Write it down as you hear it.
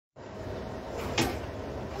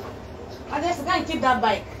Majesty, go and keep that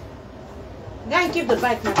bike. Go and keep the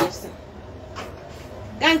bike, Majesty.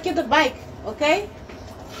 Go and keep the bike, okay?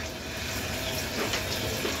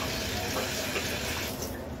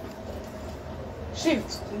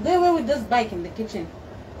 Shift. Go away with this bike in the kitchen.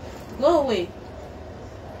 Go away.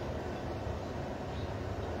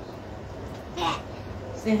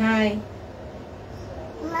 Say hi.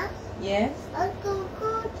 Mama. Yes?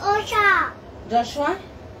 Osha. Joshua?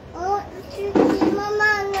 Oh,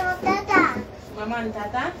 Mama, no, Tata. Mama and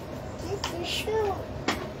Tata? This is shoe.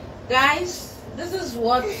 Guys, this is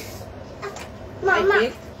what Mama. I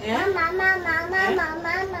did. Yeah? Mama, Mama, Yeah?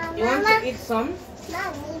 Mama, Mama. You want to eat some?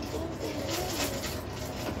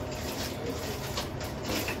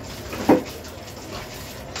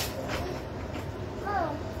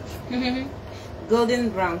 Golden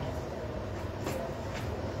brown.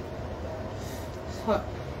 So,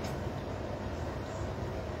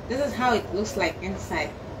 this is how it looks like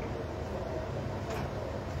inside.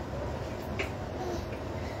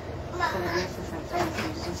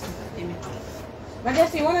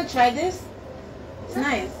 Majesty, you want to try this? It's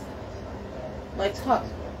nice, but it's hot.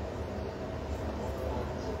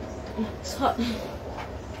 It's hot.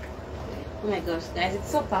 Oh my gosh, guys,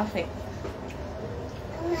 it's so perfect.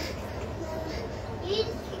 It's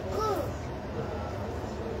good.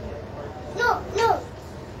 No, no.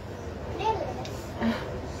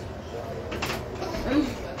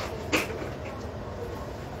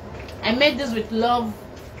 I made this with love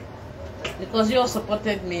because you all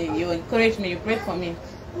supported me, you encouraged me, you prayed for me.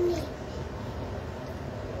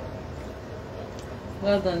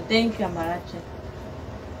 Well done. Thank you, Amarachi.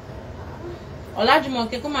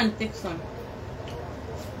 Olajumoke, come and take some.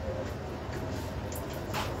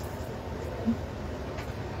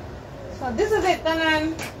 So this is it,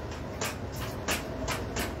 Tanan.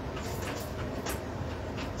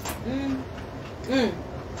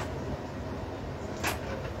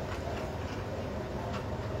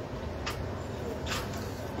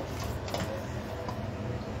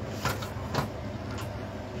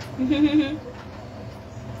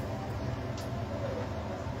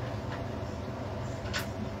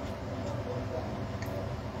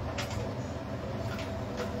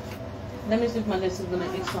 Let me see if my is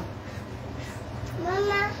gonna eat some.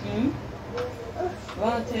 Mama. You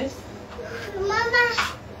want to taste? Mama.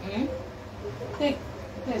 Take,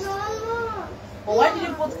 taste. Mama. But why did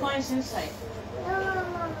you put coins inside? No, no, no,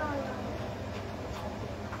 no.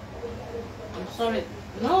 I'm sorry.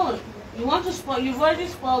 No, you want to spoil. You've already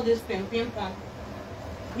spoiled this ping pong.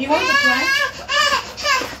 You want to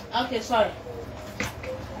try? Okay, sorry.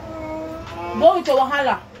 Go with your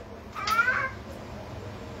wahala.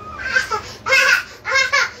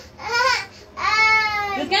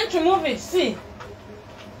 You can't remove it. See,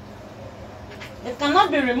 it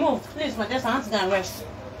cannot be removed. Please, my dear, I want to go and rest.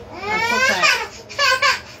 I'm so tired.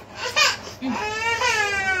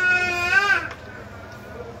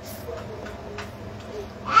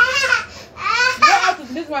 Go out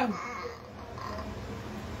with this one.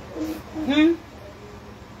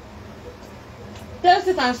 Taste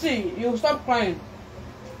it and see. You stop crying.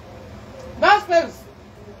 That's place.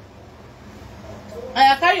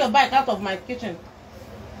 I carry your bike out of my kitchen.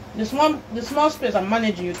 The small space I'm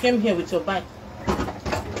managing. You came here with your bike.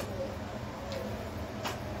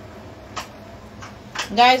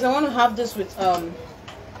 Guys, I want to have this with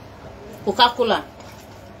Coca-Cola,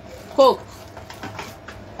 Coke,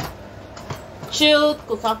 chilled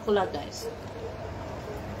Coca-Cola, guys.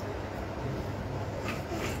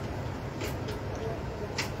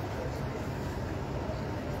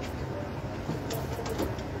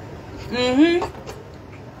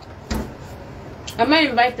 Am I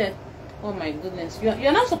invited? Oh my goodness.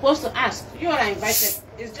 You're not supposed to ask. You are invited.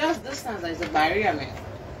 It's just distance that is a barrier, man.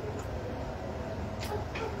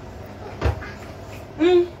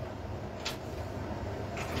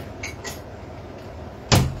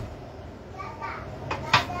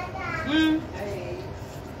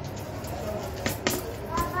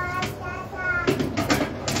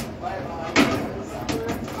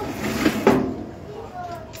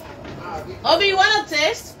 Obi, you want to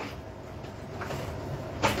taste?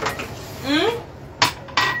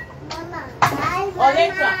 Mama. Or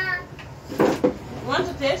later? You want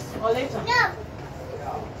to taste or later? No.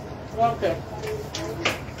 Okay.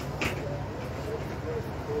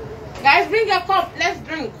 Guys, bring your cup. Let's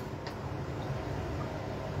drink.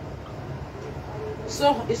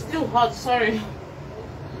 So, it's still hot. Sorry.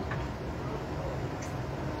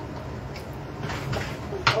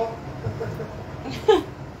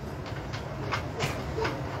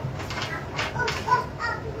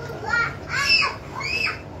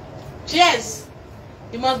 Cheers.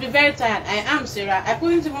 You must be very tired. I am, Sarah. I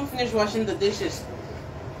couldn't even finish washing the dishes.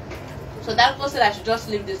 So that person said I should just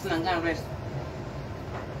leave this thing and go and rest.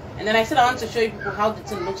 And then I said I want to show you people how the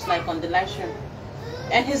thing looks like on the live stream.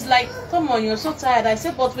 And he's like, come on, you're so tired. I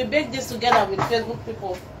said, but we baked this together with Facebook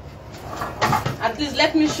people. At least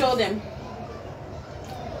let me show them.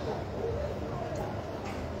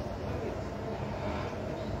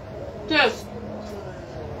 Cheers.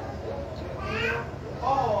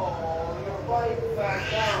 Oh, your bike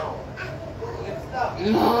back down. Lift up.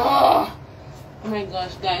 Oh my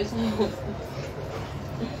gosh, guys.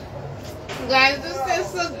 Guys, this is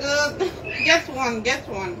so good. Get one, get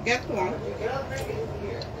one, get one. You cannot bring it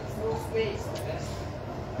here. There's no space.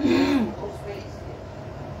 No space.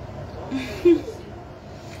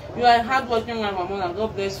 You are a hardworking one, Mama.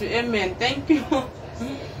 God bless you. Amen. Thank you.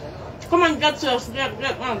 Come and get yours.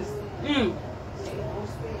 Get one.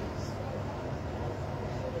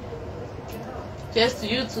 Cheers to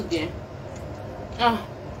you today.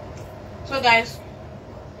 So guys,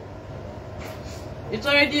 it's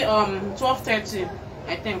already 12:30,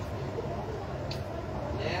 I think.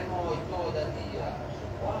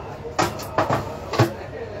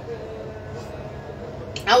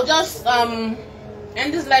 I'll just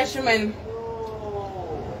end this live stream and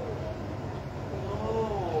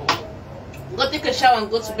go take a shower and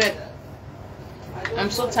go to bed. I'm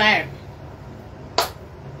so tired.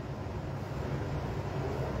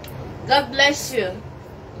 God bless you.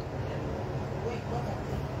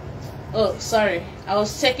 Oh, sorry. I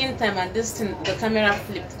was checking time and this thing, the camera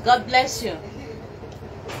flipped. God bless you.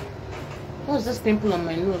 What's this pimple on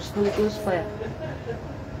my nose? Holy Ghost fire.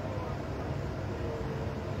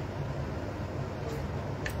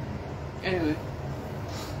 Anyway,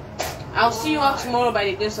 I'll see you all tomorrow by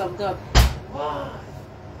the grace of God.